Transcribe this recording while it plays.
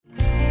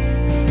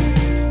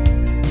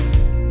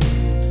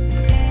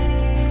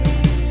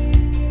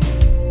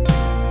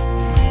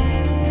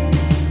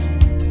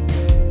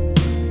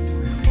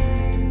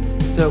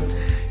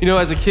You know,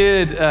 as a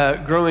kid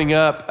growing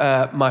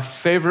up, my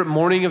favorite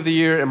morning of the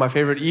year and my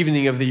favorite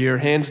evening of the year,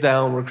 hands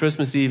down, were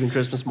Christmas Eve and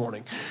Christmas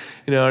morning.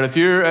 You know, and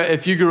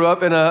if you grew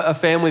up in a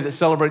family that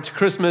celebrates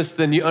Christmas,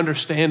 then you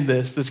understand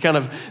this kind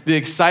of the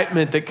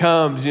excitement that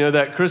comes, you know,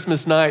 that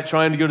Christmas night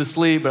trying to go to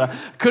sleep, but I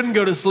couldn't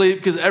go to sleep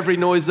because every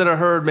noise that I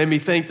heard made me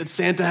think that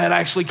Santa had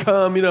actually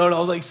come, you know, and I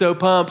was like so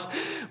pumped.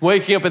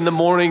 Waking up in the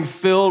morning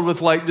filled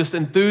with like just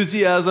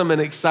enthusiasm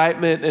and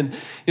excitement. And,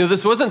 you know,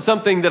 this wasn't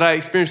something that I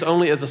experienced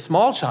only as a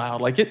small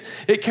child. Like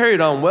it carried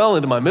on well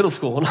into my middle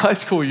school and high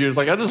school years.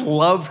 Like I just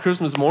loved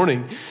Christmas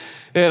morning.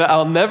 And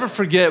I'll never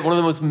forget one of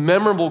the most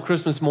memorable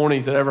Christmas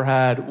mornings that I ever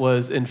had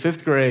was in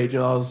 5th grade. You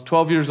know, I was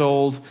 12 years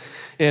old,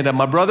 and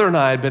my brother and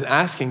I had been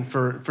asking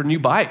for new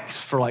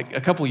bikes for like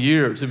a couple of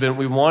years.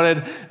 We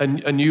wanted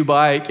a new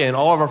bike, and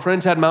all of our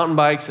friends had mountain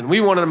bikes, and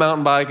we wanted a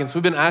mountain bike. And so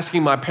we've been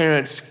asking my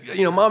parents,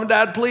 you know, Mom and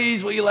Dad,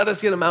 please, will you let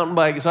us get a mountain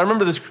bike? So I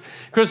remember this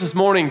Christmas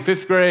morning,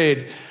 5th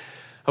grade,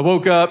 I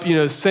woke up, you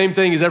know, same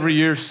thing as every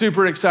year,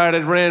 super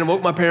excited,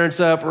 woke my parents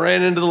up,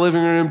 ran into the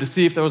living room to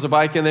see if there was a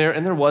bike in there,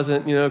 and there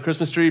wasn't, you know,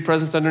 Christmas tree,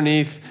 presents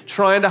underneath,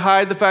 trying to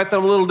hide the fact that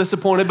I'm a little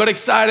disappointed, but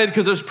excited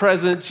because there's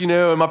presents, you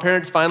know, and my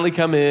parents finally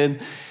come in,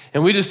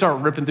 and we just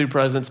start ripping through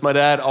presents. My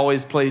dad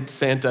always played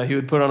Santa. He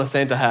would put on a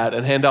Santa hat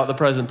and hand out the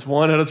presents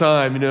one at a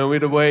time, you know, we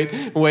had to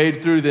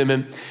wade through them,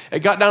 and it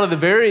got down to the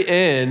very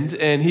end,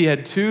 and he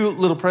had 2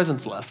 little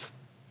presents left.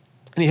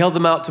 And he held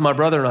them out to my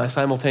brother and I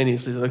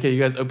simultaneously. He said, okay, you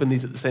guys open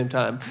these at the same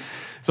time.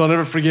 So I'll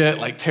never forget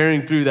like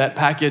tearing through that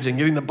package and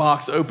getting the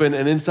box open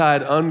and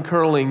inside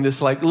uncurling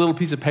this like little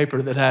piece of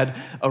paper that had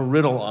a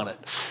riddle on it.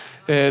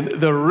 And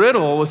the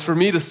riddle was for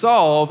me to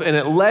solve, and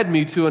it led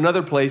me to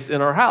another place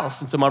in our house.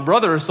 And so my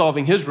brother is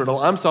solving his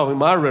riddle, I'm solving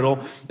my riddle,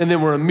 and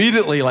then we're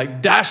immediately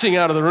like dashing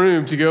out of the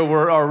room to go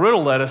where our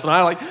riddle led us. And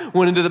I like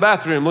went into the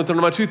bathroom, looked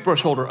under my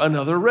toothbrush holder,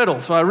 another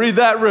riddle. So I read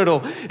that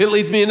riddle. It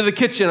leads me into the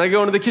kitchen. I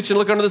go into the kitchen,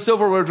 look under the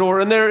silverware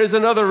drawer, and there is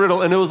another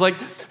riddle. And it was like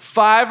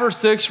 5 or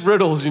 6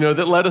 riddles, you know,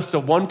 that led us to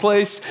one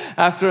place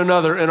after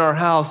another in our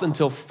house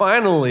until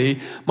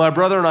finally my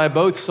brother and I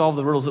both solved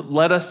the riddles that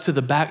led us to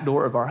the back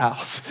door of our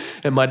house.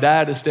 And my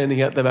dad is standing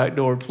at the back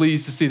door,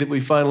 pleased to see that we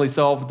finally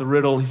solved the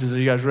riddle. He says, are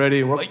you guys ready?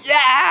 And we're like,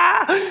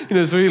 yeah! You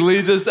know, so he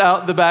leads us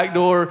out the back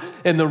door,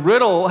 and the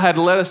riddle had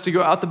led us to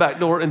go out the back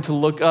door and to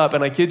look up.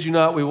 And I kid you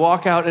not, we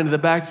walk out into the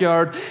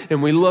backyard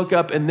and we look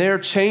up, and there,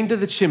 chained to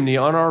the chimney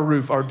on our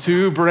roof, are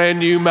 2 brand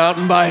new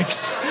mountain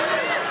bikes.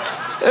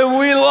 And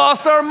we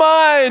lost our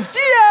minds.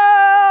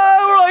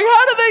 Yeah! We're like,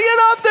 how did they get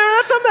up there?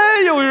 That's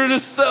amazing. We were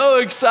just so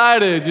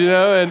excited, you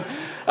know, and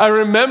I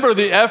remember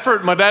the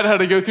effort my dad had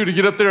to go through to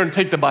get up there and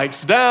take the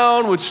bikes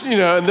down, which, you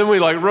know, and then we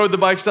like rode the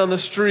bikes down the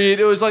street.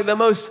 It was like the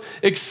most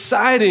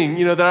exciting,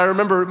 you know, that I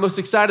remember, most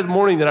excited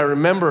morning that I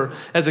remember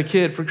as a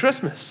kid for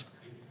Christmas.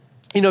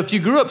 You know, if you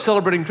grew up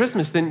celebrating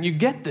Christmas, then you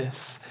get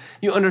this.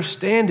 You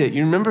understand it.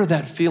 You remember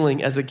that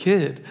feeling as a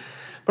kid.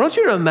 But I want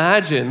you to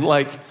imagine,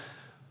 like,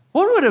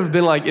 what would it have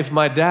been like if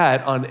my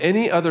dad on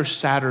any other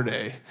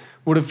Saturday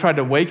would have tried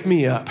to wake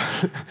me up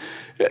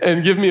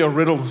and give me a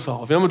riddle to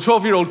solve? You know, I'm a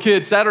 12-year-old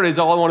kid. Saturdays,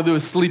 all I want to do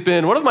is sleep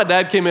in. What if my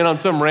dad came in on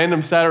some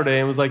random Saturday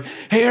and was like,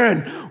 hey,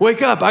 Aaron,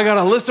 wake up. I got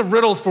a list of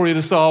riddles for you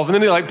to solve. And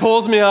then he like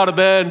pulls me out of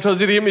bed and tries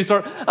to get me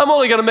started. I'm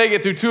only going to make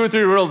it through 2 or 3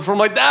 riddles. I'm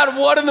like, Dad,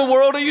 what in the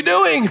world are you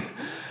doing?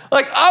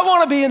 Like, I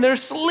want to be in there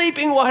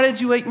sleeping. Why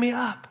did you wake me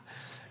up?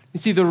 You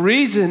see, the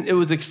reason it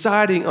was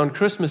exciting on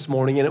Christmas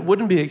morning and it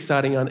wouldn't be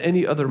exciting on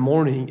any other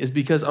morning is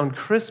because on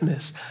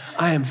Christmas,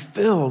 I am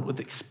filled with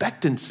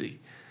expectancy.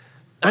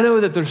 I know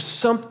that there's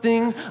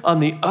something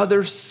on the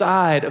other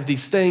side of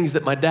these things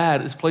that my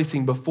dad is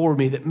placing before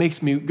me that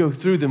makes me go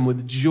through them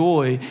with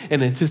joy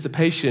and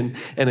anticipation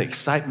and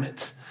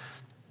excitement.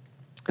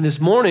 And this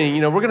morning,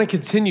 you know, we're going to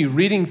continue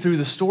reading through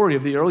the story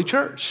of the early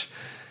church.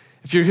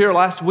 If you're here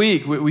last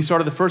week, we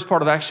started the first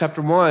part of Acts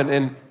chapter 1,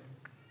 and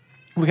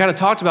we kind of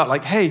talked about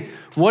like, hey,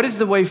 what is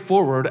the way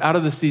forward out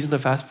of the season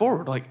of fast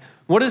forward? Like,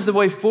 what is the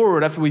way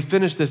forward after we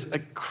finish this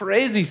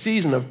crazy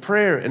season of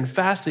prayer and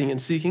fasting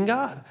and seeking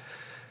God? And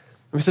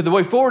we said the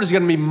way forward is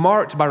going to be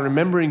marked by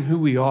remembering who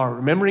we are,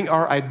 remembering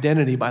our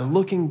identity by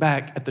looking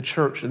back at the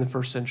church in the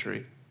first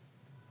century.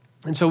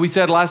 And so we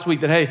said last week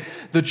that, hey,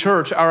 the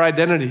church, our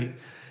identity.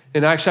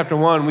 In Acts chapter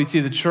 1, we see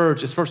the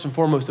church as first and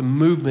foremost a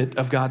movement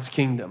of God's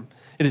kingdom.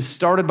 It is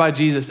started by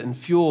Jesus and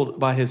fueled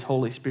by his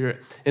Holy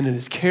Spirit, and it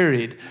is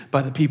carried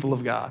by the people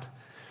of God.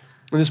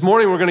 And this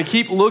morning, we're going to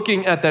keep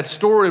looking at that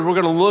story. We're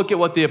going to look at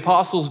what the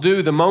apostles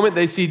do. The moment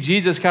they see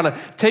Jesus kind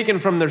of taken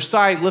from their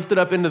sight, lifted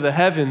up into the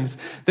heavens,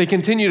 they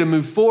continue to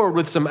move forward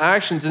with some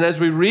actions. And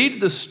as we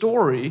read the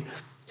story,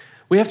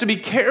 we have to be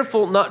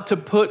careful not to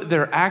put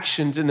their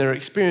actions and their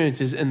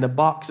experiences in the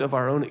box of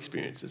our own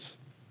experiences.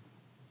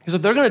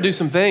 Because they're going to do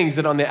some things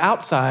that on the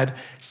outside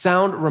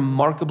sound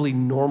remarkably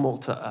normal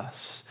to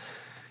us.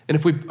 And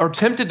if we are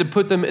tempted to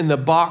put them in the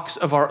box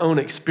of our own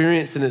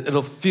experience, then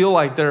it'll feel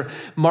like they're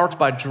marked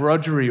by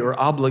drudgery or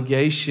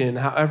obligation.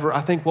 However,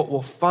 I think what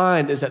we'll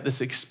find is that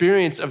this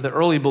experience of the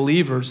early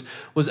believers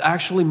was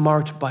actually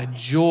marked by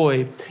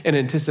joy and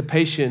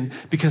anticipation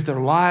because their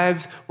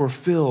lives were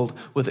filled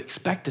with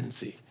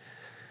expectancy.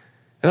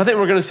 And I think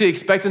we're going to see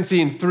expectancy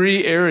in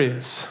three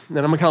areas. And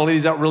I'm going to kind of lay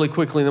these out really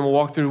quickly, and then we'll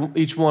walk through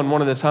each one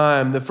at a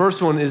time. The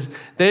first one is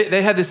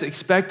they had this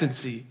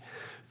expectancy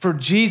for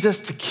Jesus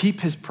to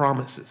keep his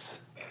promises.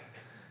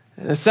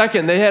 And the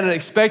second, they had an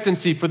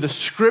expectancy for the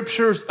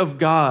scriptures of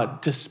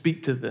God to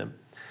speak to them.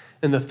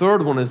 And the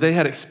third one is they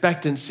had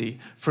expectancy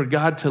for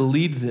God to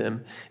lead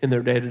them in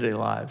their day-to-day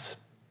lives.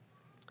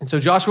 And so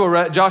Josh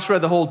read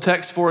the whole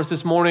text for us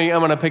this morning. I'm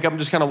going to pick up and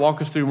just kind of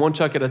walk us through one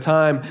chunk at a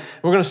time.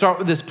 We're going to start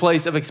with this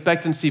place of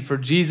expectancy for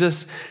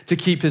Jesus to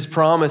keep his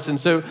promise. And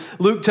so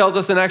Luke tells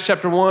us in Acts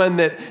chapter 1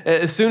 that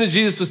as soon as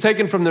Jesus was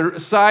taken from their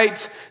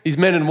sight, these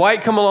men in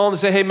white come along and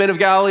say, hey, men of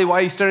Galilee, why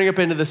are you staring up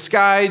into the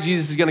sky?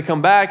 Jesus is going to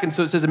come back. And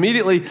so it says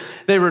immediately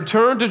they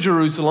returned to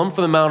Jerusalem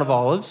for the Mount of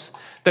Olives.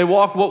 They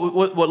walk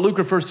what Luke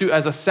refers to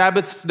as a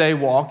Sabbath day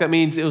walk. That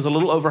means it was a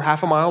little over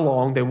half a mile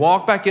long. They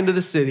walk back into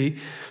the city.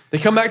 They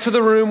come back to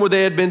the room where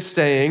they had been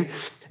staying.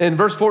 In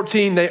verse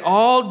 14, they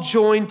all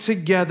joined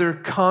together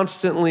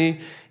constantly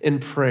in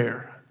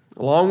prayer,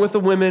 along with the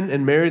women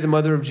and Mary, the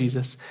mother of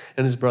Jesus,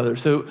 and his brother.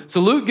 So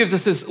Luke gives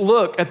us this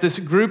look at this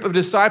group of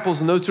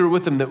disciples and those who are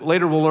with them that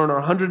later we'll learn are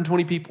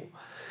 120 people.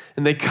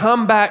 And they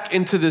come back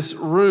into this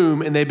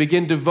room and they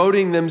begin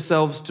devoting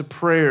themselves to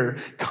prayer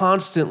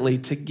constantly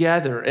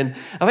together. And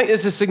I think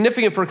this is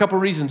significant for a couple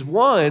of reasons.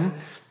 One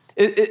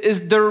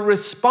is their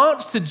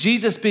response to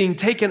Jesus being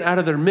taken out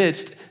of their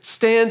midst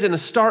stands in a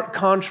stark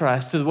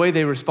contrast to the way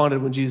they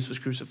responded when Jesus was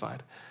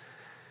crucified.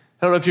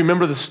 I don't know if you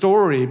remember the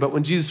story, but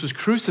when Jesus was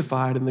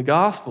crucified in the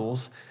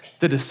Gospels,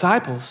 the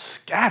disciples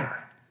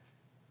scatter.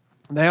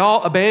 They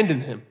all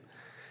abandon him.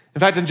 In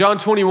fact, in John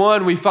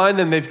 21, we find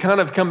them, they've kind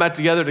of come back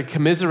together to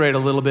commiserate a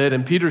little bit,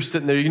 and Peter's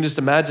sitting there. You can just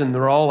imagine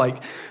they're all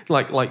like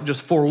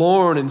just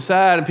forlorn and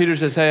sad, and Peter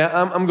says, hey,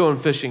 I'm going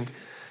fishing.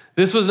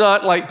 This was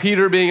not like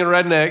Peter being a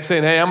redneck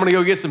saying, hey, I'm going to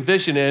go get some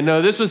fishing in.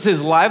 No, this was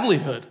his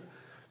livelihood.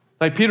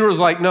 Like Peter was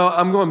like, no,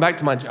 I'm going back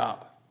to my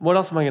job. What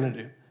else am I going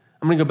to do?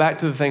 I'm going to go back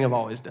to the thing I've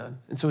always done.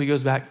 And so he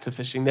goes back to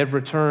fishing. They've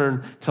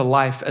returned to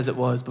life as it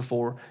was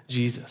before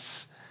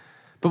Jesus.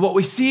 But what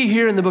we see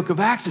here in the book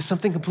of Acts is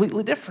something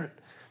completely different.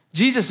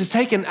 Jesus is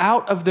taken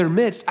out of their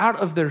midst, out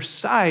of their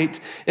sight,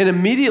 and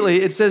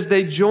immediately it says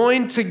they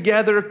joined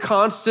together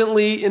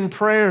constantly in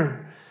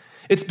prayer.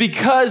 It's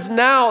because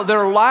now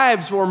their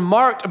lives were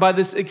marked by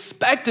this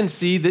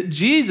expectancy that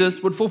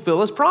Jesus would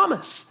fulfill his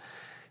promise.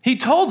 He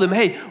told them,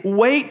 hey,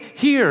 wait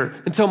here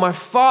until my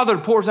Father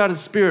pours out his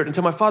Spirit,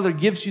 until my Father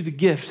gives you the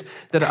gift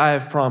that I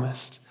have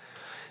promised.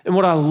 And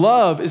what I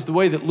love is the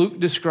way that Luke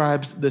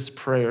describes this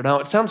prayer. Now,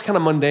 it sounds kind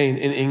of mundane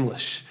in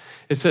English.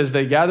 It says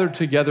they gathered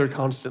together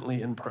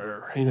constantly in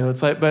prayer.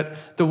 But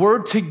the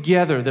word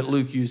together that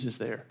Luke uses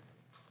there,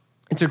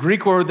 it's a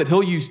Greek word that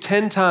he'll use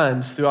 10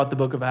 times throughout the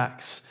book of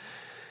Acts.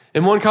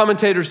 And one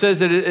commentator says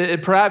that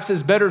it perhaps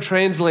is better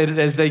translated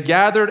as they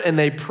gathered and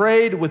they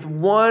prayed with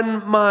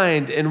one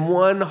mind and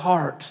one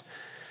heart.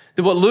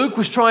 That what Luke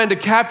was trying to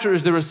capture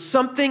is there was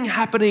something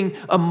happening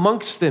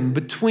amongst them,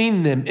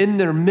 between them, in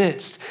their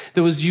midst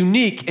that was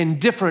unique and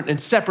different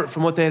and separate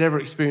from what they had ever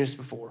experienced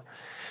before.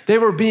 They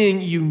were being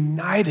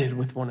united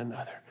with one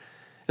another.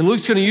 And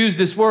Luke's going to use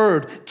this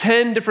word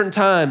 10 different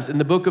times in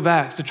the book of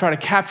Acts to try to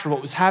capture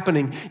what was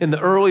happening in the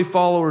early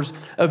followers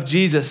of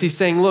Jesus. He's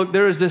saying, look,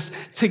 there is this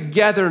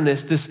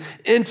togetherness, this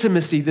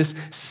intimacy, this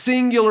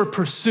singular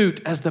pursuit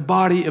as the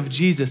body of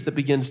Jesus that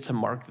begins to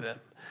mark them.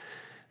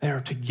 They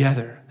are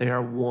together, they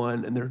are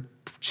one, and they're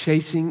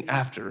chasing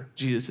after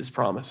Jesus'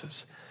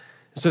 promises.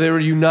 And so they were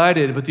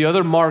united, but the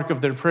other mark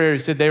of their prayer, he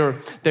said they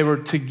were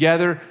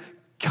together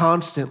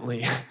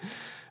constantly.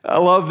 I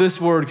love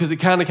this word because it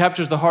kind of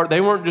captures the heart.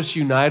 They weren't just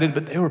united,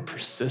 but they were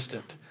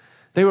persistent.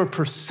 They were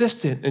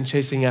persistent in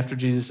chasing after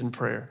Jesus in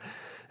prayer.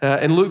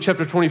 In Luke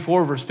chapter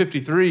 24, verse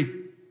 53,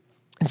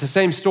 it's the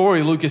same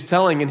story Luke is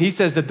telling, and he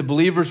says that the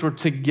believers were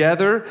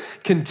together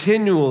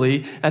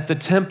continually at the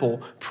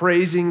temple,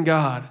 praising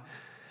God.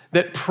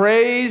 That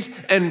praise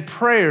and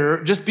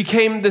prayer just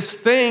became this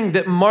thing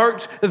that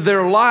marked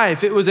their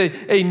life. It was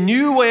a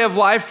new way of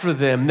life for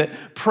them.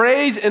 That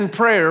praise and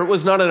prayer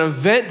was not an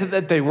event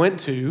that they went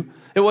to.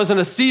 It wasn't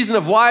a season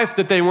of life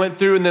that they went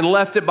through and then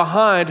left it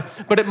behind,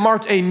 but it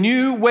marked a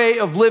new way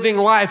of living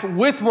life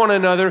with one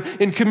another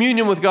in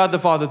communion with God the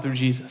Father through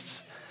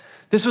Jesus.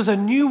 This was a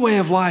new way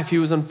of life he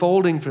was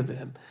unfolding for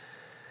them.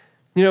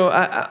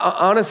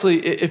 Honestly,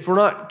 if we're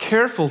not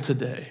careful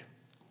today,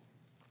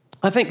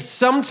 I think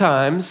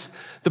sometimes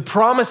the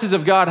promises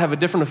of God have a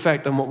different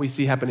effect on what we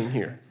see happening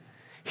here.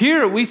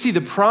 Here, we see the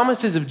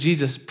promises of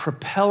Jesus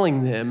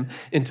propelling them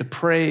into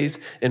praise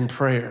and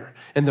prayer,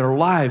 and their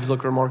lives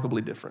look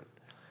remarkably different.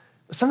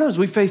 Sometimes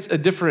we face a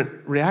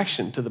different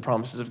reaction to the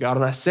promises of God,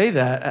 and I say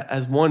that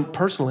as one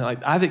personally, like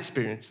I've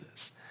experienced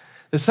this.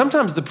 That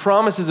sometimes the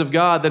promises of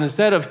God, that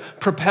instead of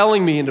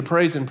propelling me into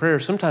praise and prayer,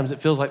 sometimes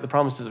it feels like the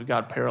promises of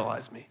God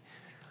paralyze me.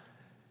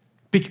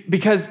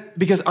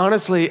 Because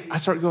honestly, I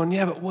start going,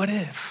 yeah, but what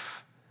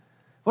if?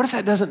 What if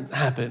that doesn't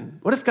happen?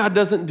 What if God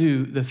doesn't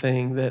do the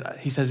thing that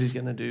he says he's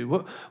going to do?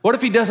 What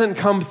if he doesn't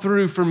come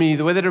through for me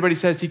the way that everybody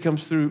says he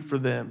comes through for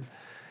them?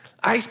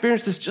 I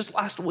experienced this just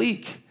last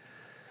week.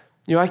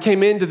 I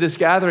came into this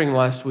gathering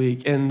last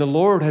week and the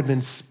Lord had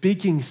been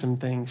speaking some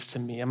things to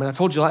me. I mean, I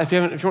told you, if you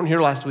weren't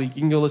here last week,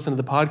 you can go listen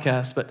to the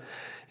podcast, but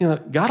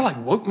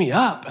God woke me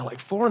up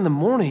at 4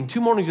 a.m,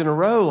 2 mornings in a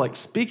row,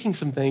 speaking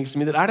some things to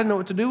me that I didn't know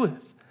what to do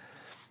with.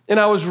 And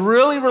I was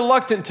really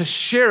reluctant to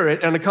share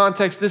it in a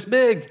context this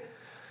big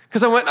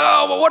because I went,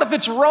 what if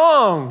it's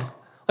wrong?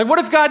 What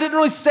if God didn't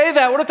really say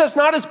that? What if that's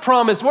not his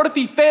promise? What if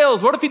he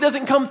fails? What if he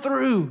doesn't come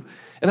through?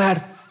 And I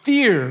had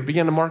fear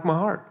begin to mark my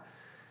heart.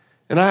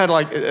 And I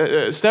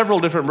had several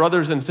different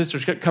brothers and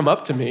sisters come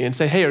up to me and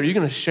say, hey, are you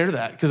going to share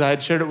that? Because I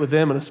had shared it with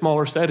them in a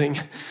smaller setting.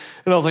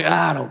 And I was like,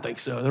 I don't think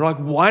so. They're like,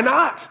 why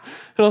not?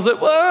 And I was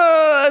like,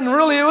 well, and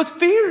really it was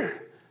fear.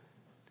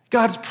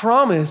 God's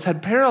promise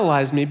had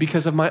paralyzed me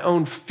because of my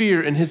own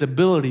fear and his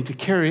ability to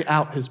carry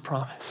out his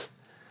promise.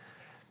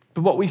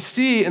 But what we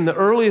see in the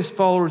earliest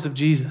followers of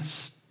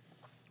Jesus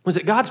was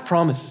that God's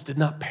promises did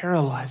not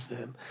paralyze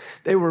them.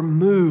 They were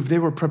moved, they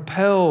were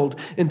propelled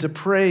into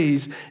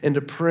praise and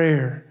to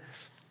prayer.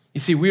 You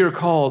see, we are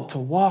called to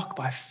walk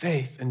by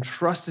faith and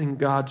trusting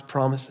God's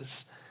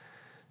promises.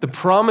 The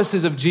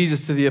promises of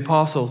Jesus to the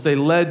apostles, they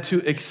led to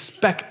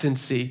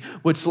expectancy,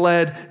 which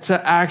led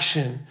to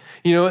action.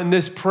 In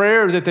this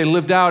prayer that they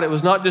lived out, it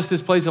was not just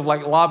this place of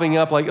lobbing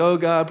up, oh,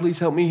 God, please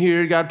help me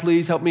here. God,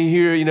 please help me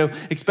here.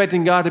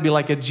 Expecting God to be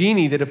like a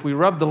genie that if we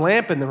rub the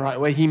lamp in the right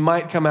way, he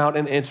might come out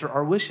and answer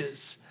our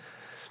wishes.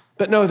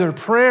 But no, their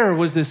prayer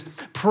was this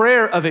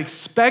prayer of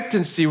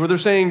expectancy where they're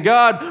saying,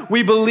 God,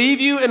 we believe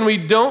you and we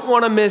don't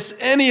want to miss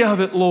any of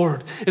it,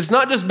 Lord. It's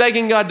not just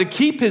begging God to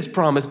keep his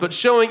promise, but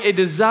showing a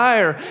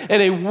desire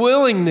and a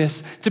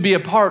willingness to be a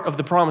part of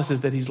the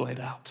promises that he's laid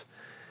out.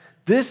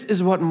 This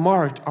is what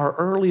marked our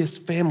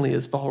earliest family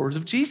as followers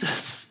of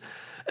Jesus,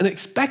 an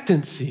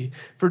expectancy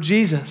for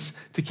Jesus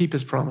to keep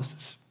his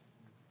promises.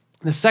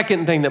 The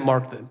second thing that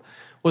marked them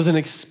was an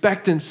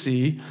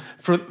expectancy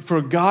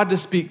for God to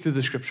speak through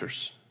the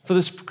scriptures. For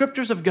the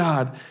scriptures of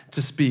God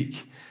to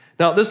speak.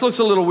 Now, this looks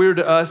a little weird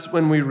to us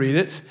when we read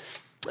it.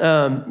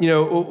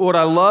 What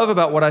I love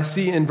about what I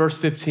see in verse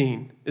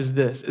 15 is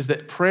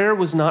that prayer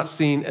was not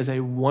seen as a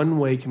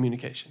one-way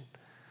communication.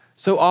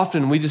 So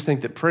often we just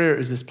think that prayer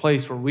is this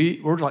place where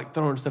we're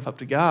throwing stuff up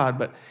to God,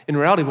 but in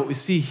reality, what we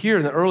see here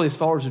in the earliest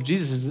followers of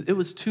Jesus is it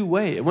was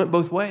two-way. It went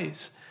both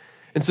ways.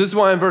 And so this is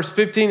why in verse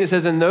 15 it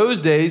says, in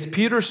those days,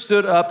 Peter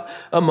stood up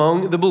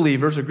among the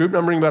believers, a group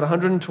numbering about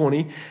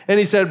 120, and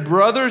he said,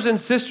 brothers and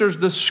sisters,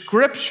 the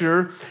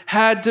scripture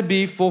had to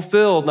be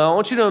fulfilled. Now, I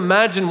want you to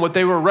imagine what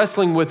they were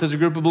wrestling with as a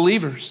group of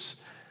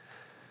believers.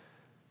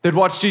 They'd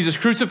watched Jesus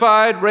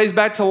crucified, raised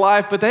back to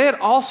life, but they had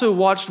also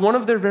watched one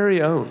of their very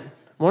own,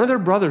 one of their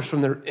brothers from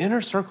their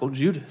inner circle,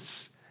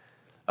 Judas,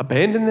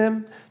 abandon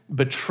them,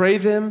 betray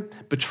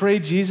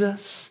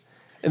Jesus,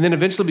 and then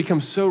eventually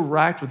become so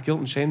racked with guilt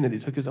and shame that he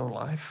took his own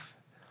life.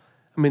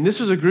 I mean,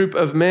 this was a group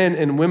of men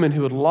and women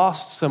who had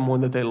lost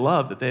someone that they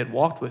loved, that they had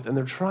walked with, and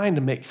they're trying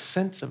to make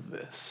sense of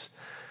this.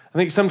 I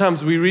think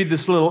sometimes we read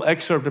this little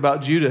excerpt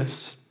about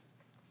Judas,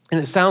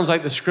 and it sounds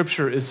like the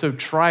scripture is so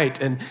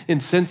trite and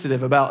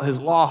insensitive about his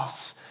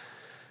loss.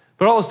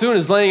 But all it's doing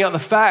is laying out the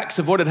facts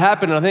of what had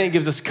happened, and I think it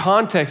gives us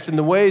context in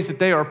the ways that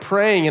they are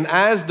praying. And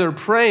as they're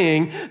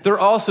praying, they're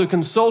also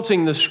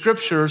consulting the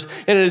scriptures,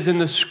 and it is in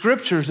the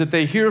scriptures that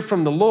they hear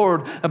from the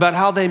Lord about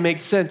how they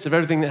make sense of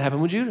everything that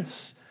happened with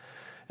Judas.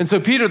 And so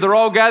Peter, they're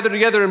all gathered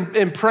together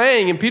and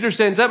praying, and Peter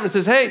stands up and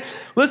says, hey,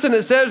 listen,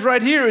 it says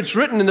right here, it's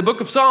written in the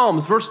book of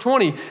Psalms, verse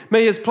 20,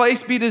 may his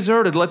place be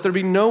deserted, let there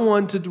be no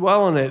one to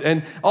dwell in it.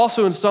 And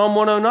also in Psalm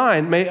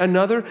 109, may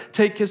another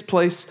take his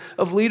place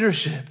of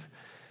leadership.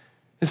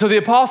 And so the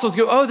apostles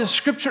go, the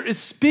scripture is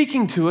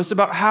speaking to us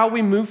about how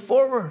we move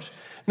forward.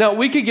 Now,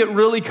 we could get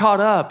really caught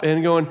up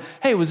in going,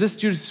 hey, was this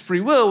Judas'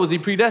 free will? Was he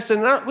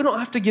predestined? We don't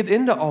have to get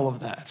into all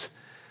of that.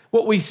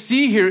 What we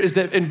see here is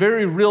that in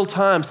very real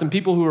time, some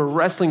people who are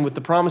wrestling with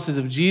the promises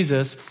of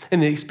Jesus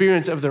and the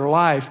experience of their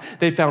life,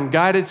 they found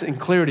guidance and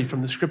clarity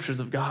from the scriptures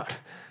of God.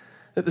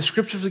 That the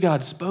scriptures of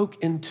God spoke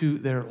into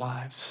their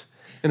lives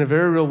in a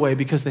very real way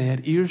because they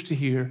had ears to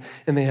hear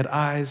and they had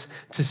eyes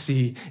to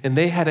see. And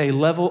they had a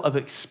level of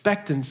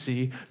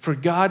expectancy for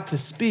God to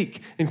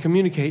speak and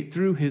communicate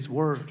through his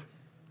word.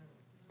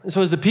 And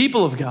so as the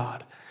people of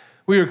God,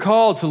 we are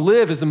called to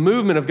live as the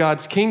movement of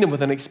God's kingdom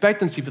with an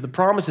expectancy for the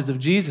promises of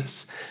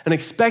Jesus, an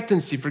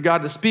expectancy for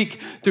God to speak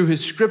through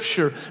his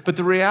scripture. But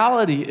the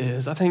reality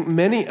is, I think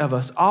many of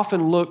us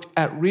often look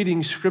at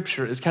reading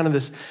scripture as kind of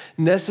this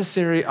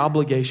necessary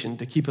obligation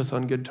to keep us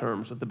on good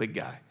terms with the big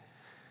guy.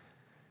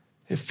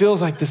 It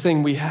feels like this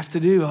thing we have to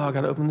do. I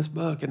got to open this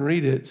book and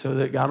read it so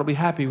that God will be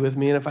happy with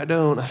me. And if I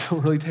don't, I feel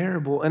really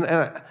terrible. And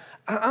I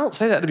don't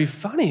say that to be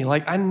funny.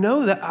 I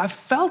know that I've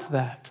felt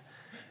that.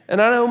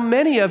 And I know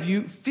many of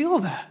you feel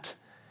that.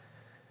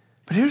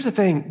 But here's the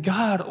thing.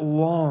 God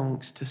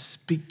longs to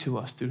speak to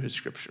us through his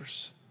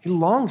scriptures. He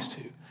longs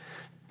to.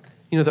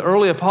 The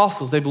early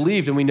apostles, they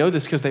believed, and we know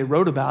this because they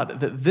wrote about it,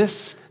 that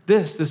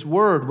this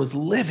word was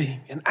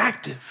living and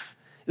active.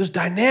 It was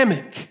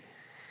dynamic.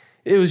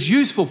 It was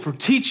useful for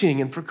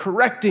teaching and for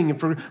correcting and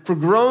for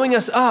growing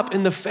us up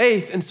in the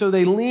faith. And so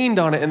they leaned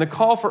on it. And the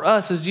call for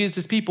us as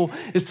Jesus' people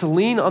is to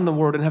lean on the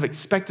word and have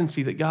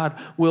expectancy that God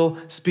will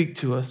speak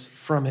to us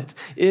from it.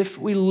 If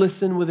we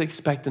listen with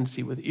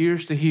expectancy, with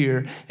ears to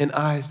hear and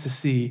eyes to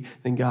see,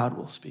 then God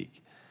will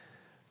speak.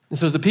 And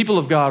so as the people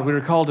of God, we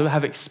are called to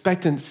have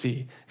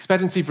expectancy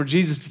for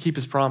Jesus to keep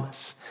his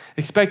promise,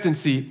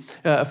 expectancy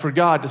for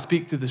God to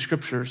speak through the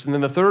scriptures. And then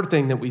the third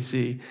thing that we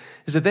see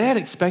is that they had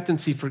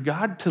expectancy for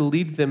God to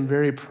lead them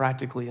very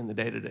practically in the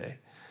day-to-day.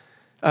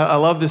 I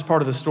love this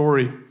part of the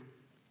story.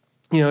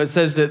 It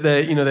says that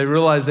they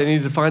realized they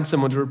needed to find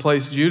someone to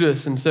replace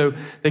Judas. And so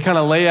they kind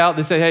of lay out,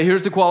 they say, hey,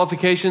 here's the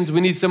qualifications.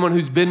 We need someone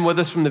who's been with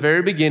us from the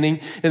very beginning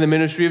in the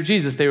ministry of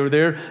Jesus. They were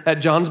there at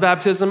John's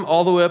baptism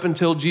all the way up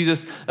until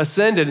Jesus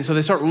ascended. And so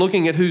they start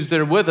looking at who's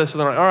there with us. So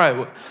they're like,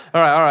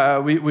 all right.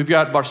 We've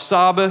got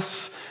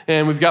Barsabbas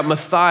and we've got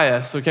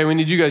Matthias. Okay, we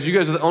need you guys. You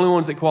guys are the only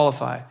ones that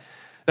qualify.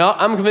 Now,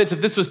 I'm convinced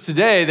if this was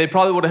today, they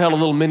probably would have held a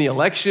little mini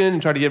election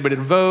and tried to get everybody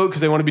to vote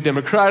because they want to be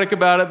democratic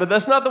about it, but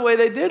that's not the way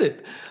they did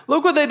it.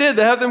 Look what they did.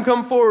 They have them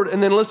come forward,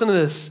 and then listen to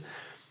this.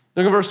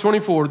 Look at verse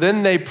 24.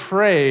 Then they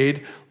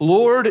prayed,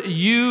 Lord,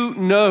 you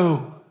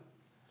know.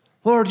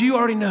 Lord, you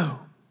already know.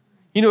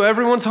 You know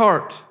everyone's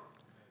heart.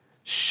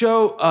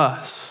 Show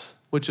us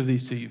which of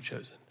these two you've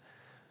chosen.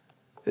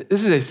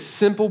 This is a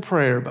simple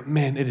prayer, but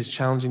man, it is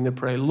challenging to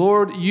pray.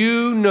 Lord,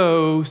 you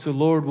know, so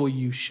Lord, will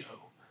you show?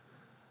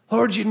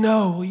 Lord, you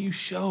know, will you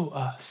show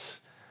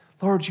us?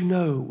 Lord, you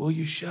know, will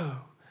you show?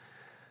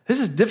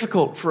 This is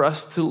difficult for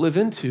us to live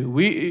into.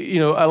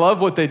 I love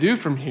what they do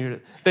from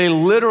here. They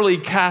literally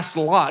cast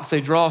lots.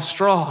 They draw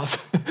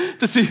straws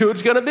to see who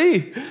it's going to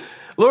be.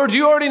 Lord,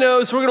 you already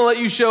know, so we're going to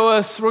let you show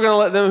us. We're going to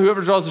let them,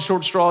 whoever draws the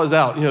short straw is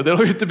out. They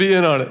don't get to be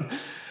in on it,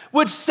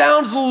 which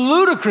sounds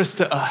ludicrous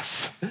to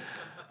us.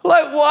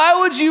 Like, why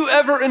would you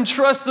ever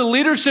entrust the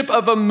leadership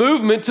of a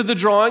movement to the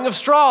drawing of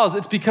straws?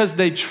 It's because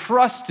they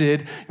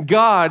trusted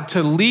God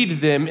to lead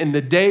them in the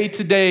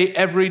day-to-day,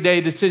 everyday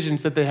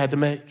decisions that they had to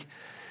make.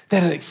 They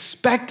had an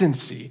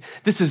expectancy.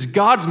 This is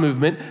God's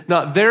movement,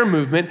 not their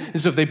movement. And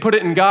so if they put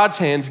it in God's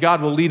hands,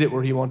 God will lead it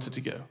where he wants it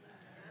to go.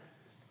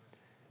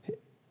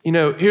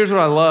 Here's what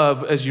I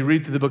love as you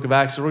read through the book of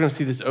Acts. So we're going to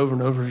see this over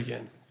and over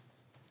again.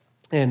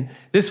 And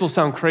this will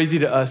sound crazy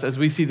to us as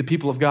we see the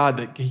people of God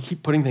that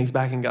keep putting things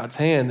back in God's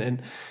hand.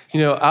 And,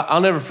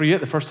 I'll never forget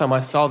the first time I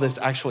saw this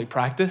actually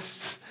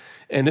practiced,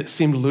 and it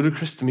seemed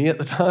ludicrous to me at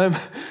the time.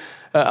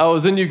 I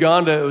was in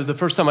Uganda. It was the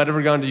first time I'd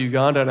ever gone to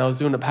Uganda, and I was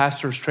doing a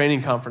pastor's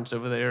training conference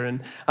over there.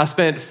 And I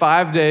spent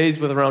 5 days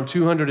with around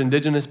 200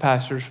 indigenous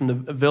pastors from the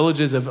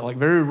villages of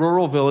very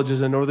rural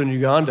villages in northern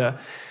Uganda.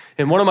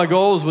 And one of my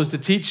goals was to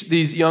teach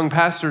these young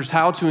pastors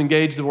how to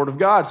engage the Word of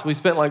God. So we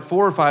spent 4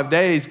 or 5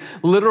 days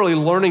literally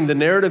learning the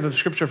narrative of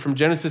Scripture from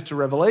Genesis to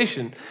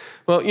Revelation.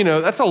 Well,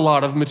 that's a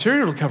lot of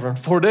material to cover in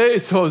 4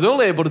 days. So I was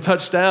only able to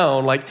touch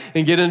down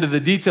and get into the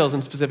details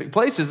in specific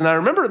places. And I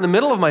remember in the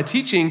middle of my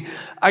teaching,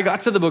 I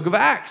got to the book of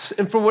Acts.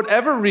 And for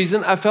whatever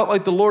reason, I felt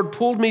like the Lord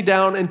pulled me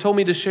down and told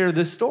me to share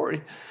this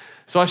story.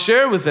 So I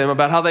shared with them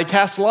about how they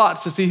cast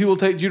lots to see who will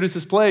take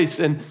Judas's place.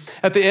 And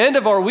at the end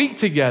of our week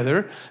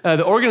together,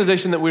 the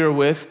organization that we were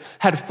with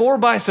had 4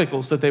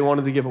 bicycles that they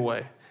wanted to give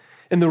away.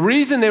 And the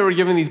reason they were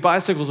giving these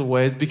bicycles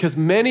away is because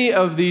many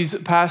of these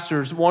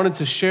pastors wanted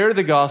to share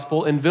the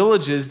gospel in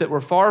villages that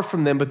were far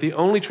from them, but the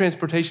only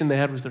transportation they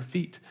had was their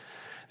feet.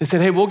 They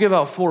said, hey, we'll give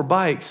out 4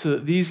 bikes so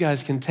that these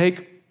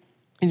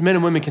men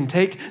and women can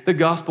take the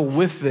gospel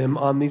with them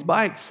on these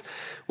bikes.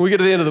 When we get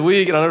to the end of the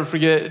week, and I'll never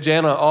forget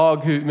Jana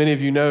Ogg, who many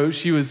of you know,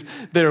 she was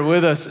there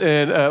with us,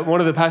 and one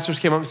of the pastors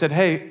came up and said,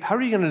 hey, how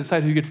are you going to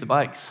decide who gets the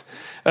bikes?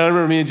 And I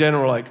remember me and Jana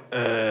were like,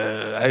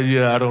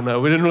 I don't know.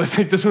 We didn't really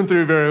think this one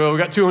through very well. We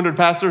got 200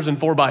 pastors and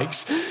 4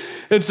 bikes.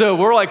 And so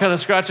we're kind of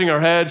scratching our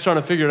heads, trying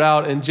to figure it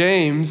out. And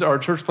James, our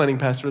church planting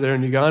pastor there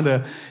in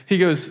Uganda, he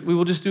goes, we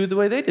will just do it the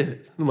way they did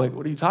it. I'm like,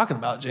 what are you talking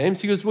about,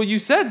 James? He goes, well, you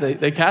said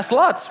they cast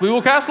lots. We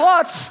will cast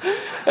lots.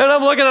 And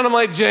I'm looking at him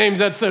like, James,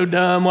 that's so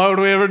dumb. Why would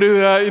we ever do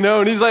that?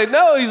 And he's like,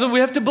 no,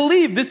 we have to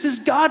believe this is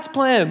God's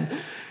plan.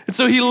 And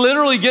so he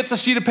literally gets a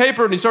sheet of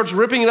paper and he starts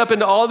ripping it up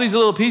into all these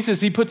little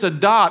pieces. He puts a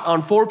dot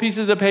on 4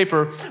 pieces of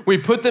paper. We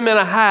put them in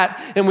a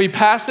hat and we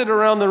pass it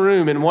around the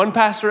room. And one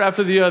pastor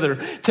after the other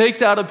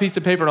takes out a piece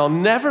of paper. And I'll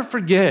never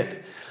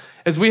forget,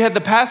 as we had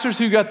the pastors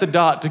who got the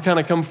dot to kind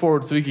of come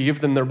forward so we could give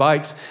them their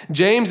bikes,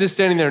 James is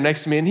standing there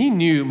next to me and he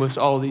knew most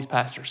all of these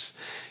pastors.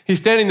 He's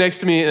standing next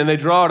to me and they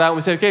draw it out and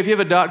we say, okay, if you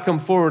have a dot, come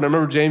forward. And I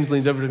remember James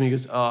leans over to me and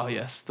goes, oh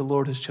yes, the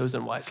Lord has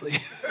chosen wisely.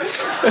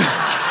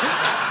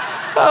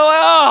 I'm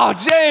like,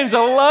 oh, James,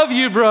 I love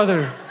you,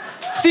 brother.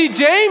 See,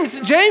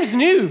 James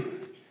knew.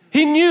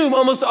 He knew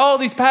almost all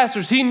these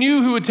pastors. He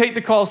knew who would take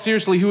the call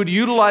seriously, who would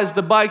utilize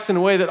the bikes in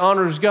a way that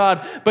honors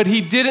God, but he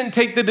didn't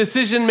take the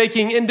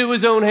decision-making into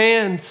his own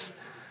hands.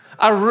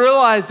 I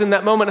realized in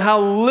that moment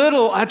how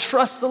little I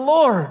trust the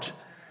Lord.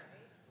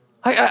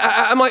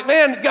 I'm like,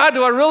 man, God,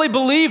 do I really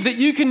believe that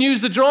you can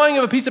use the drawing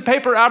of a piece of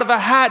paper out of a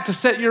hat to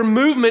set your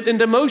movement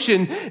into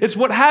motion? It's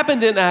what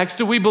happened in Acts.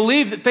 Do we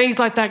believe that things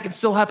like that can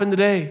still happen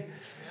today?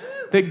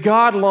 that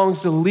God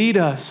longs to lead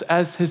us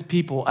as his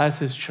people, as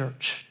his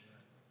church.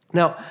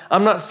 Now,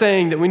 I'm not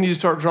saying that we need to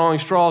start drawing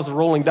straws and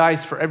rolling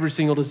dice for every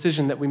single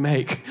decision that we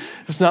make.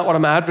 That's not what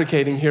I'm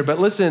advocating here. But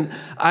listen,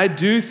 I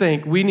do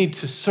think we need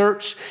to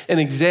search and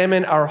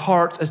examine our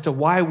hearts as to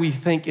why we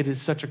think it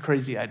is such a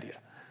crazy idea.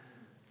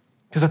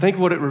 Because I think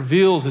what it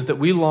reveals is that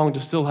we long to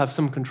still have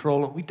some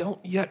control, and we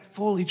don't yet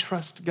fully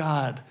trust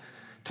God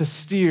to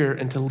steer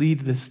and to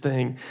lead this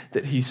thing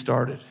that he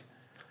started.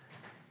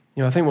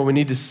 I think what we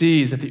need to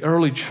see is that the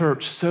early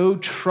church so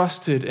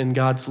trusted in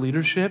God's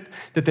leadership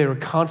that they were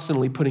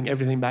constantly putting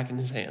everything back in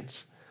his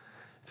hands.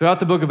 Throughout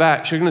the book of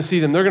Acts, you're going to see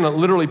them. They're going to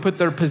literally put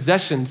their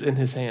possessions in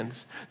his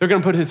hands. They're going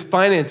to put his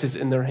finances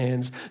in their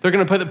hands. They're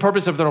going to put the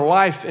purpose of their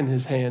life in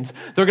his hands.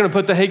 They're going to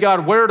put hey,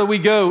 God, where do we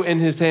go in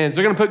his hands?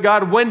 They're going to put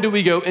God, when do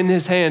we go in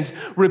his hands?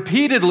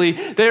 Repeatedly,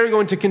 they are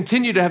going to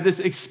continue to have this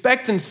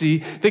expectancy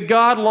that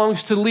God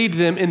longs to lead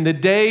them in the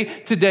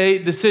day-to-day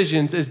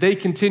decisions as they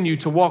continue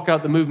to walk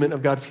out the movement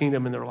of God's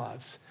kingdom in their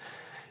lives.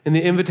 And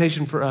the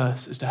invitation for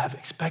us is to have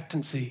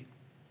expectancy.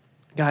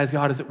 Guys,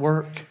 God is at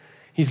work.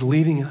 He's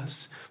leading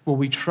us. Will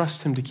we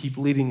trust him to keep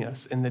leading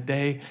us in the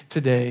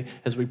day-to-day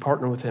as we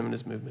partner with him in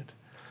his movement?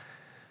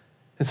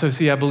 And so,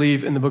 I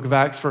believe in the book of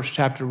Acts, first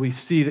chapter, we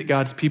see that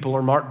God's people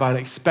are marked by an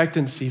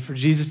expectancy for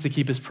Jesus to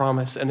keep his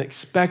promise, an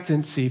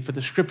expectancy for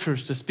the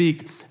scriptures to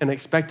speak, an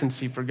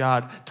expectancy for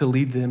God to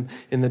lead them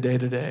in the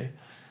day-to-day.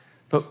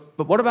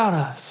 But what about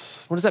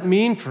us? What does that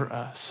mean for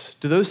us?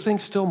 Do those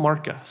things still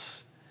mark us?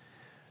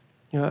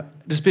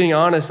 Just being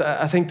honest,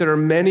 I think there are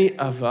many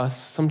of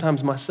us,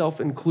 sometimes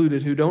myself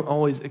included, who don't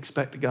always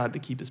expect God to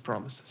keep his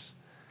promises.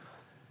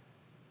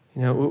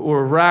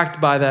 We're racked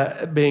by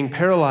that, being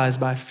paralyzed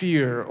by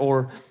fear,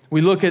 or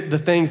we look at the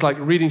things like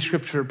reading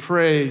scripture,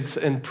 praise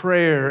and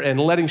prayer, and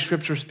letting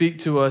scripture speak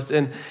to us,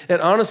 and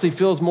it honestly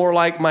feels more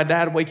like my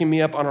dad waking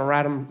me up on a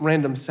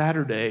random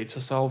Saturday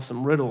to solve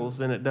some riddles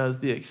than it does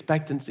the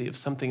expectancy of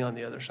something on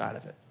the other side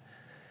of it.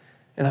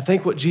 And I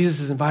think what Jesus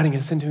is inviting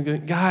us into,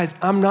 going, guys,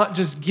 I'm not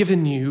just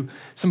giving you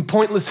some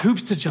pointless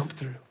hoops to jump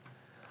through.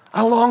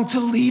 I long to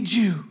lead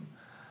you.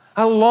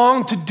 I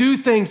long to do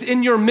things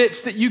in your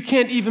midst that you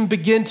can't even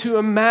begin to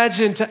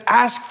imagine, to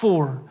ask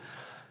for.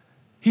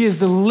 He is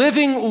the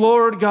living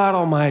Lord God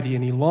Almighty,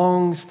 and he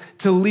longs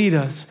to lead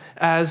us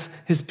as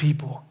his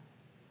people.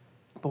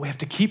 But we have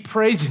to keep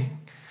praising.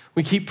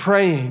 We keep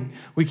praying.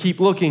 We keep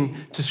looking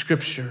to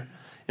Scripture,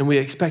 and we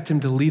expect him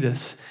to lead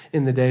us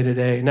in the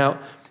day-to-day. Now,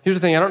 here's the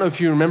thing. I don't know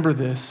if you remember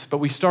this, but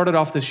we started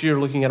off this year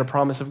looking at a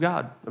promise of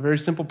God, a very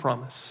simple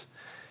promise.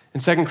 In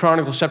 2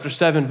 Chronicles chapter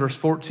 7, verse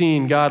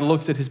 14, God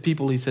looks at his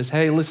people. He says,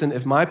 hey, listen,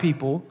 if my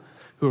people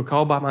who are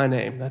called by my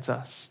name, that's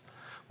us,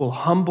 will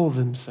humble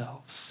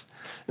themselves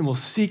and will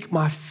seek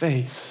my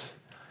face,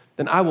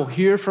 then I will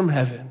hear from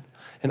heaven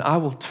and I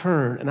will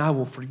turn and I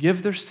will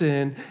forgive their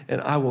sin and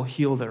I will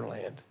heal their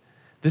land.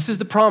 This is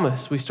the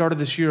promise we started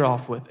this year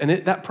off with. And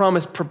that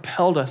promise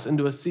propelled us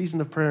into a season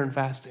of prayer and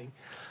fasting.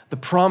 The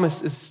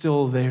promise is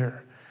still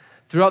there.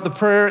 Throughout the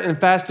prayer and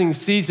fasting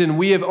season,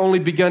 we have only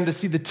begun to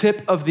see the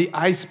tip of the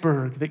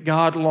iceberg that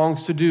God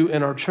longs to do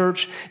in our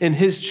church, in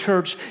his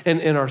church, and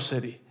in our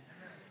city.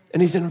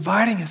 And he's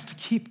inviting us to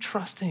keep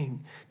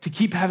trusting, to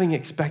keep having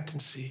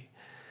expectancy.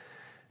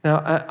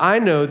 Now, I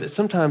know that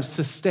sometimes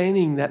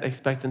sustaining that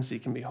expectancy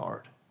can be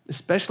hard,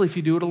 especially if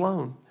you do it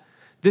alone.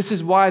 This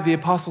is why the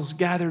apostles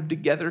gathered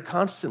together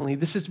constantly.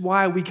 This is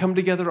why we come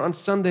together on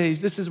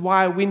Sundays. This is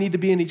why we need to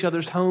be in each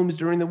other's homes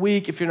during the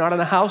week. If you're not in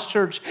a house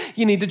church,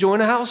 you need to join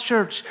a house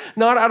church,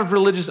 not out of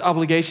religious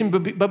obligation,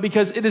 but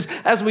because it is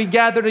as we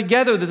gather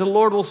together that the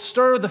Lord will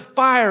stir the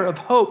fire of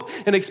hope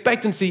and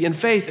expectancy and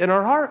faith in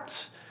our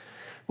hearts.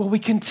 Well, we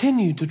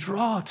continue to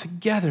draw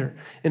together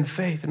in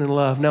faith and in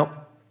love. Now,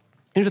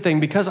 here's the thing,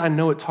 because I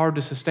know it's hard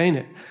to sustain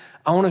it,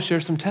 I want to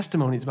share some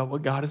testimonies about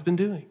what God has been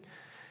doing.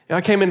 I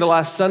came into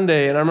last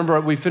Sunday, and I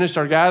remember we finished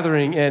our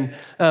gathering, and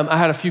I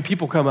had a few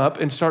people come up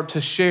and start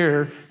to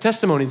share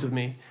testimonies with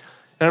me.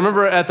 And I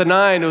remember at the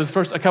 9, it was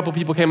first a couple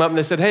people came up and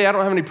they said, hey, I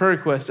don't have any prayer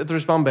requests at the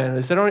Respond Band. And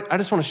they said, I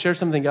just want to share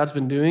something God's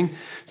been doing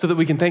so that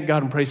we can thank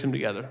God and praise him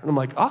together. And I'm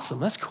like, awesome,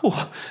 that's cool.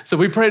 So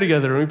we pray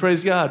together and we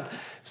praise God.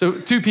 So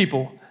 2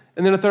 people,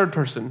 and then a 3rd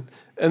person,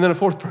 and then a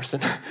 4th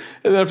person,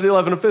 and then after the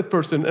 11th, a 5th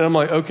person. And I'm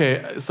like,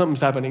 okay,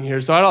 something's happening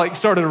here. So I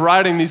started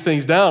writing these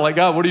things down. Like,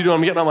 God, what are you doing?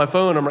 I'm getting on my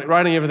phone. I'm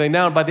writing everything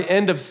down. By the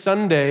end of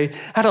Sunday,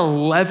 I had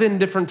 11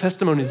 different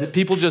testimonies that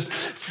people just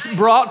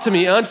brought to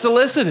me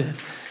unsolicited.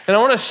 And I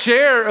want to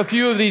share a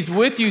few of these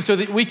with you so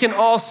that we can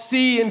all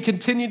see and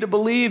continue to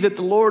believe that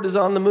the Lord is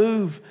on the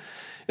move.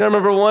 And I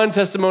remember one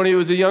testimony. It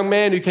was a young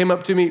man who came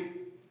up to me.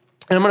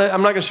 And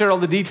I'm not going to share all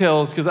the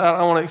details because I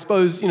don't want to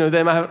expose,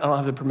 them. I don't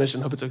have the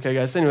permission. Hope it's okay,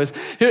 guys. Anyways,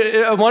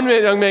 one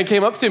young man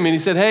came up to me and he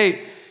said,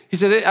 hey,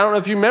 I don't know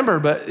if you remember,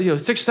 but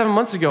 6 or 7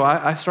 months ago,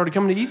 I started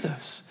coming to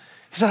Ethos.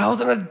 He said, I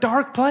was in a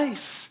dark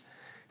place.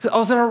 He said, I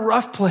was in a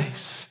rough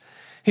place.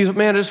 He said,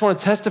 man, I just want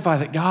to testify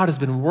that God has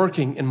been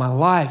working in my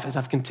life as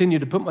I've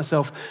continued to put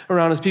myself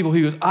around his people.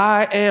 He goes,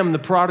 I am the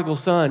prodigal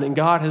son and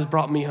God has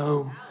brought me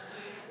home.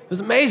 It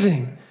was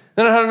amazing.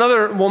 Then I had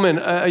another woman,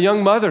 a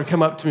young mother,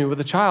 come up to me with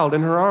a child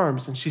in her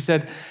arms, and she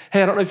said,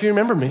 hey, I don't know if you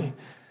remember me.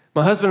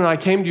 My husband and I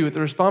came to you at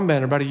the Respond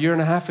Banner about 1.5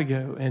 years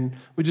ago, and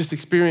we just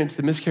experienced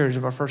the miscarriage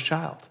of our first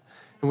child.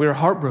 And we were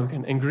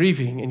heartbroken and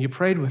grieving, and you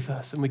prayed with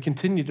us, and we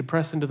continued to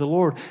press into the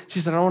Lord. She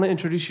said, I want to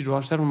introduce you to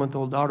our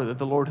 7-month-old daughter that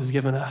the Lord has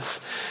given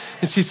us.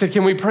 And she said,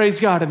 can we praise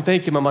God and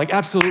thank him? I'm like,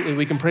 absolutely,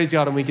 we can praise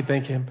God and we can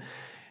thank him.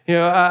 You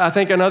know, I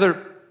think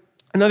another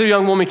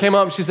young woman came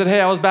up and she said, hey,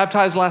 I was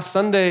baptized last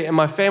Sunday, and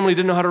my family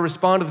didn't know how to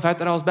respond to the fact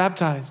that I was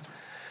baptized.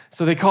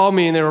 So they called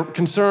me and they were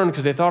concerned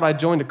because they thought I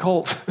joined a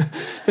cult.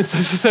 And so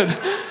she said,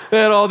 they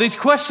had all these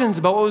questions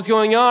about what was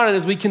going on. And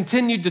as we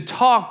continued to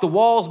talk, the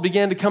walls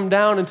began to come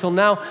down until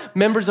now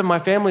members of my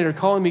family are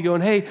calling me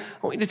going, hey, I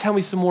want you to tell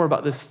me some more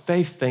about this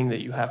faith thing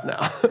that you have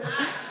now.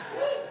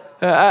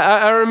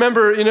 I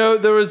remember,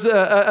 there was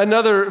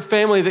another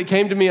family that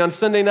came to me on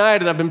Sunday night,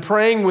 and I've been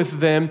praying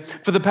with them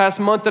for the past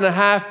 1.5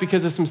 months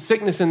because of some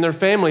sickness in their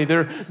family.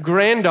 Their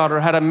granddaughter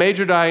had a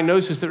major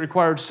diagnosis that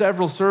required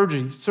several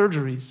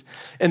surgeries,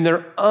 and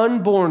their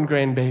unborn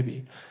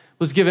grandbaby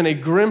was given a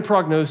grim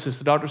prognosis.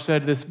 The doctor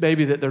said this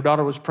baby that their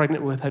daughter was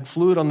pregnant with had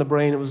fluid on the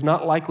brain. It was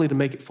not likely to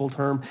make it full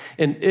term,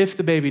 and if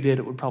the baby did,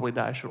 it would probably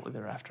die shortly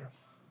thereafter.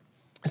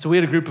 So we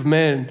had a group of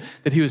men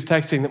that he was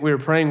texting that we were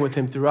praying with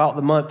him throughout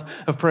the month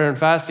of prayer and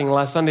fasting. And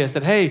last Sunday I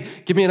said, hey,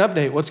 give me an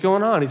update. What's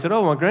going on? He said,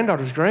 oh, my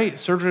granddaughter's great.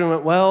 Surgery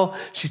went well.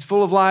 She's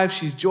full of life.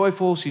 She's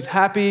joyful. She's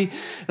happy.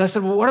 And I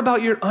said, well, what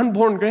about your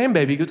unborn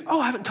grandbaby? He goes,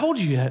 oh, I haven't told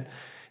you yet.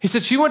 He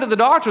said, she went to the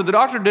doctor. The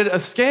doctor did a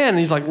scan. And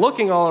he's like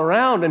looking all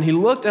around. And he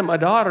looked at my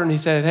daughter and he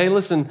said, hey,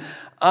 listen,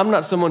 I'm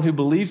not someone who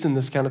believes in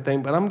this kind of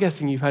thing, but I'm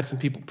guessing you've had some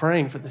people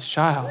praying for this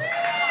child.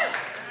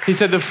 He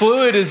said, the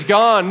fluid is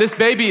gone. This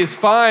baby is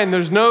fine.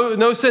 There's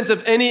no sense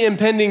of any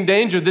impending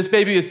danger. This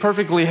baby is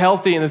perfectly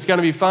healthy and it's going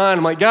to be fine.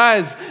 I'm like,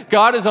 guys,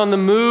 God is on the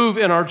move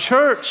in our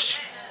church.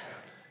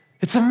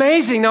 It's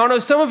amazing. Now, I know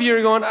some of you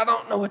are going, I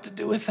don't know what to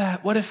do with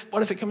that. What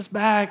if it comes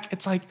back?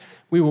 It's like,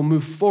 we will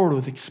move forward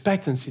with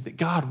expectancy that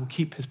God will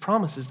keep his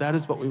promises. That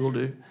is what we will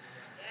do.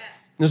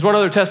 There's one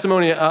other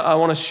testimony I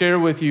want to share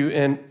with you,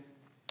 and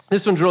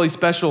this one's really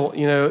special.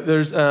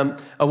 There's a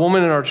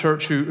woman in our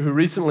church who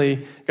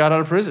recently got out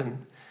of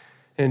prison.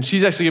 And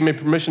she's actually given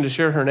me permission to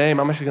share her name.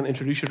 I'm actually going to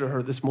introduce you to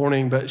her this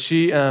morning, but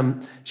she's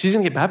going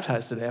to get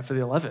baptized today after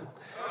the 11.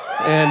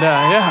 And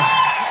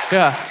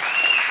yeah.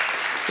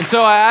 And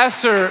so I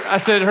asked her, I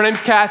said, her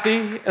name's Kathy.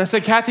 And I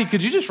said, Kathy,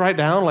 could you just write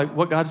down like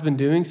what God's been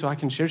doing so I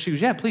can share? She goes,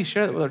 yeah, please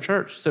share that with our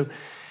church. So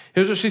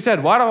here's what she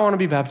said. Why do I want to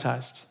be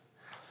baptized?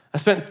 I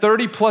spent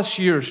 30 plus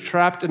years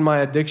trapped in my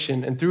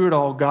addiction, and through it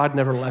all, God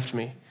never left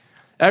me.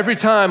 Every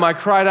time I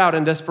cried out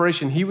in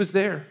desperation, he was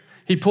there.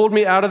 He pulled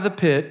me out of the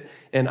pit,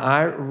 and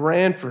I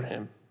ran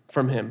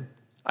from him.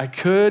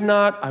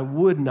 I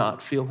would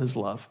not feel his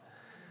love.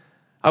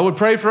 I would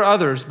pray for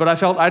others, but I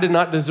felt I did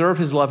not deserve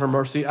his love or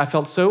mercy. I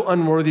felt so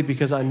unworthy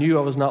because I knew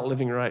I was not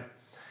living right.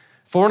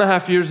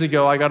 4.5 years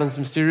ago, I got in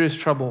some serious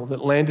trouble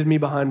that landed me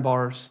behind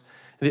bars.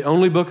 The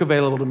only book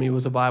available to me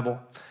was a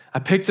Bible. I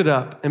picked it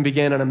up and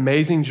began an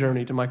amazing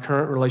journey to my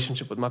current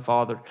relationship with my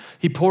Father.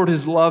 He poured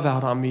his love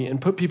out on me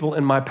and put people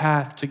in my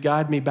path to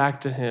guide me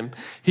back to him.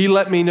 He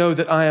let me know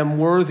that I am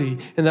worthy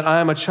and that I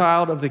am a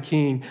child of the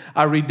King.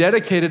 I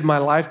rededicated my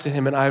life to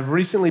him, and I have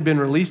recently been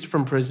released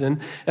from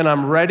prison, and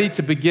I'm ready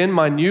to begin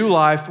my new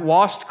life,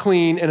 washed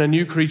clean and a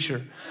new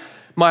creature.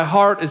 My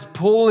heart is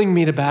pulling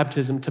me to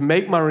baptism to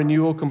make my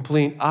renewal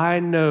complete.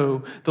 I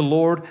know the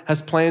Lord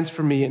has plans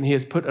for me, and he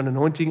has put an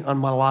anointing on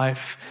my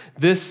life.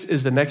 This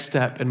is the next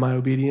step in my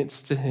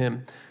obedience to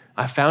him.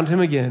 I found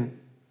him again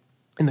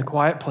in the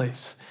quiet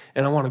place,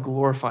 and I want to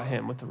glorify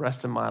him with the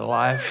rest of my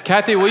life.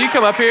 Kathy, will you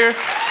come up here?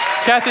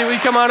 Kathy, will you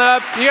come on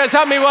up? You guys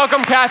help me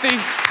welcome Kathy.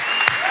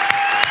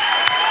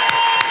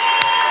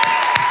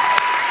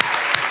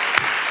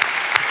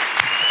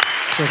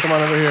 So come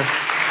on over here.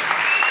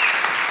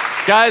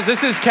 Guys,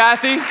 this is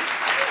Kathy.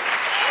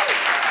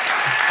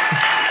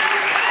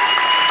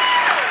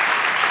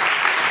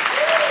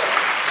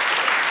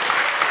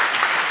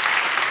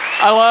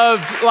 I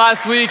loved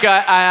last week,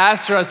 I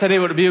asked her, I said, hey,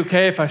 would it be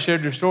okay if I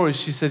shared your story?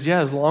 She said, yeah,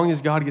 as long as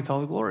God gets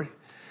all the glory.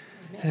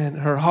 And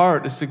her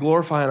heart is to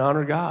glorify and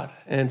honor God.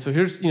 And so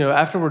here's,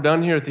 after we're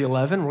done here at the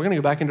 11, we're going to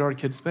go back into our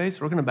kids'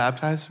 space. We're going to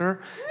baptize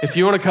her. If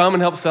you want to come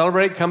and help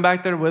celebrate, come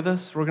back there with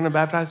us. We're going to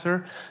baptize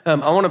her. I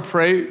want to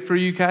pray for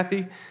you,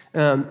 Kathy.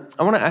 I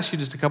want to ask you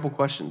just a couple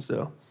questions,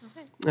 though.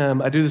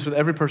 Okay. I do this with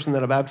every person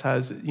that I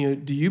baptize.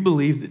 Do you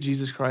believe that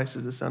Jesus Christ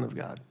is the Son of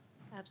God?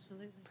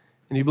 Absolutely.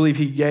 And you believe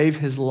he gave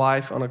his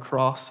life on a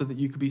cross so that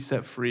you could be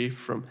set free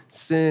from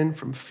sin,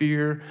 from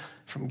fear,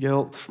 from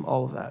guilt, from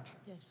all of that?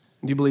 Yes.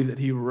 And you believe that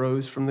he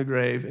rose from the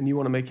grave and you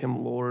want to make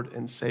him Lord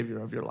and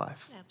Savior of your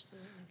life?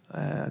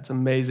 Absolutely. It's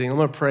amazing. I'm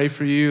going to pray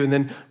for you, and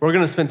then we're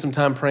going to spend some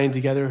time praying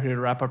together here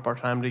to wrap up our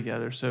time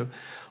together. So,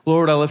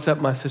 Lord, I lift up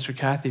my sister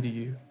Kathy to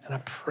you, and I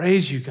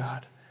praise you,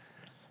 God.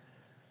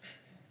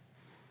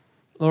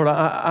 Lord,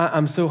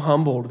 I'm so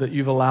humbled that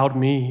you've allowed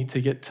me to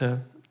get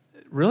to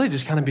really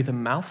just kind of be the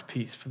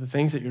mouthpiece for the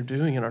things that you're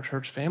doing in our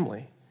church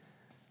family.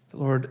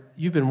 Lord,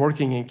 you've been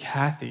working in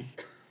Kathy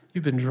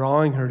You've been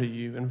drawing her to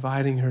you,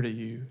 inviting her to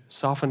you,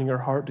 softening her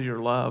heart to your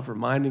love,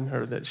 reminding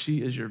her that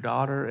she is your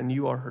daughter and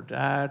you are her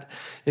dad,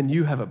 and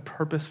you have a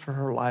purpose for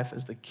her life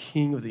as the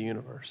king of the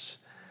universe.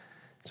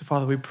 So,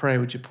 Father, we pray,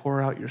 would you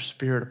pour out your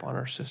spirit upon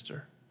our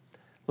sister?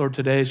 Lord,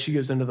 today as she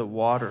goes into the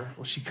water,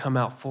 will she come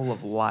out full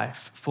of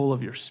life, full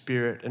of your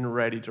spirit, and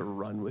ready to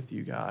run with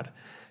you, God?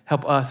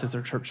 Help us as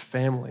our church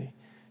family,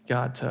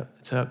 God,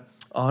 to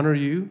honor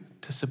you,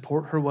 to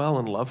support her well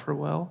and love her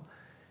well.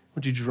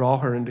 Would you draw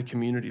her into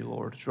community,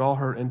 Lord? Draw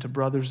her into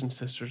brothers and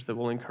sisters that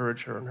will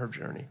encourage her on her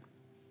journey.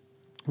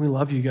 We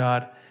love you,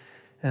 God.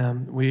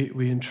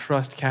 We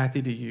entrust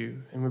Kathy to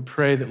you, and we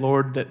pray that,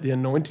 Lord, that the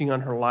anointing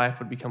on her life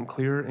would become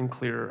clearer and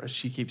clearer as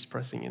she keeps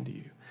pressing into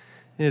you.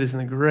 It is in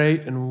the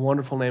great and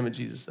wonderful name of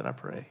Jesus that I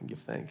pray and give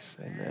thanks.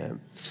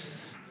 Amen.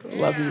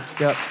 Love you.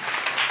 Yep.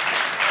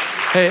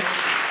 Hey,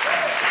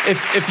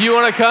 if you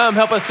want to come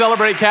help us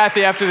celebrate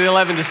Kathy after the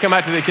 11, just come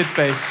out to the kids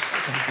space.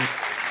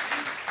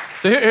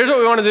 So here's what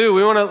we want to do.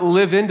 We want to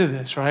live into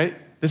this, right?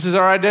 This is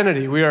our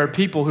identity. We are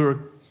people who are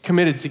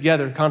committed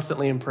together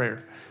constantly in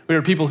prayer. We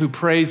are people who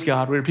praise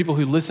God. We are people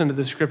who listen to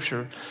the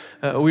scripture.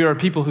 We are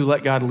people who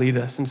let God lead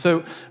us. And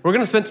so we're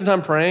going to spend some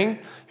time praying.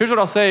 Here's what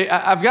I'll say.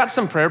 I've got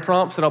some prayer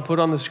prompts that I'll put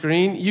on the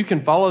screen. You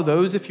can follow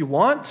those if you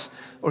want,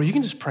 or you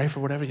can just pray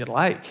for whatever you'd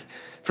like.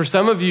 For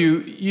some of you,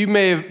 you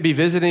may be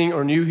visiting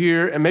or new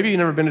here, and maybe you've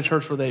never been to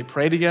church where they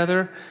pray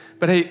together.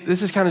 But hey,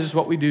 this is kind of just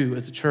what we do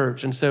as a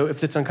church. And so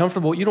if it's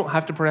uncomfortable, you don't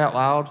have to pray out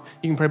loud.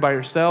 You can pray by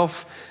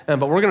yourself.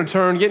 But we're going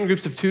to get in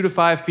groups of 2 to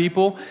 5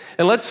 people.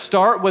 And let's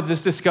start with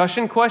this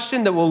discussion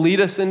question that will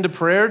lead us into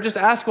prayer. Just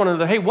ask one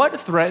another, hey, what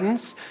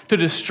threatens to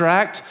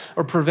distract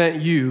or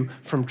prevent you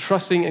from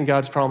trusting in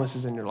God's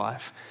promises in your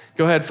life?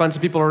 Go ahead, find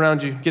some people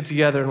around you, get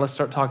together, and let's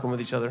start talking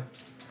with each other.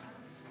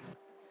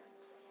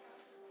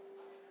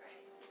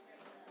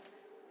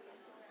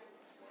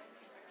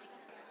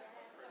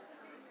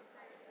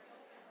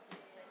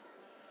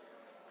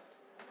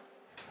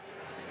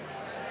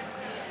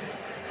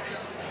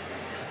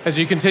 As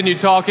you continue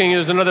talking,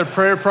 there's another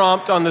prayer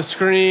prompt on the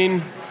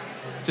screen,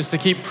 just to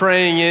keep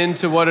praying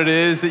into what it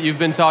is that you've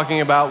been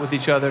talking about with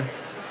each other.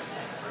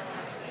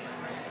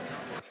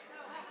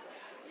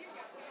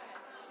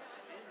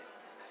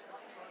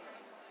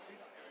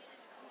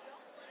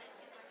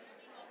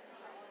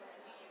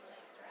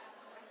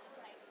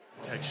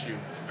 Text you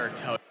or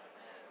tell.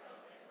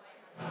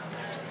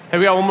 Hey,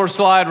 we got one more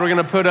slide we're going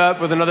to put up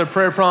with another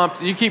prayer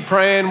prompt. You keep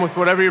praying with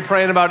whatever you're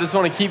praying about. I just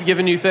want to keep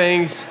giving you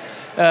things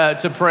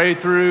to pray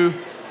through.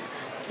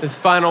 This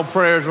final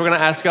prayers, we're going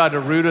to ask God to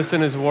root us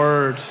in his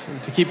word,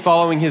 and to keep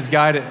following his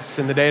guidance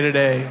in the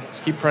day-to-day.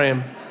 Just keep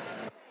praying.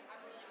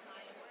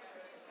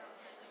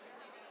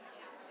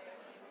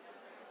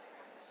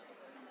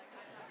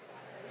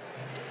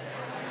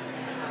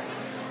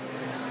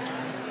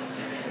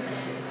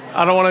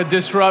 I don't want to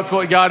disrupt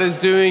what God is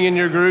doing in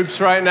your groups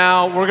right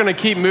now. We're going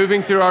to keep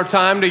moving through our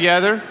time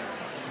together.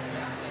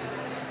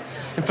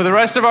 And for the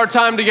rest of our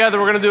time together,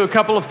 we're going to do a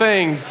couple of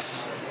things.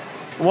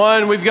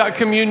 One, we've got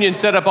communion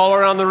set up all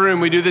around the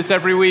room. We do this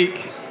every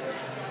week.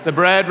 The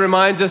bread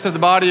reminds us of the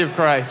body of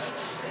Christ.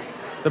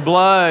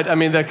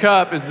 The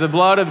cup is the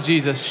blood of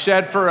Jesus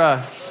shed for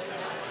us.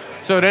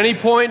 So at any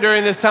point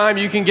during this time,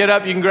 you can get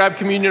up, you can grab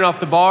communion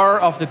off the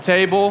bar, off the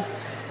table.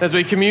 As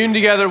we commune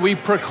together, we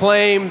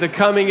proclaim the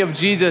coming of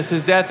Jesus,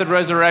 his death and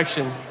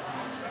resurrection.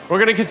 We're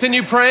going to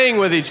continue praying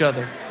with each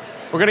other.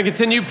 We're going to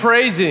continue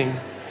praising.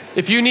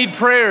 If you need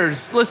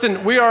prayers,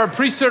 listen, we are a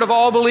priesthood of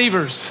all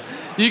believers.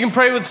 You can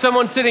pray with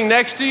someone sitting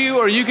next to you,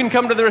 or you can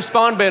come to the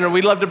Respond banner.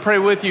 We'd love to pray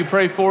with you,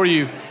 pray for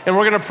you. And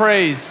we're going to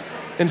praise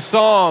in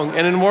song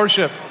and in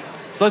worship.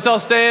 So let's all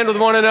stand with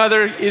one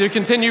another. Either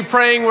continue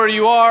praying where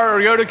you are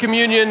or go to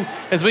communion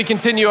as we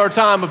continue our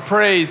time of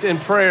praise and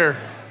prayer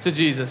to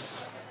Jesus.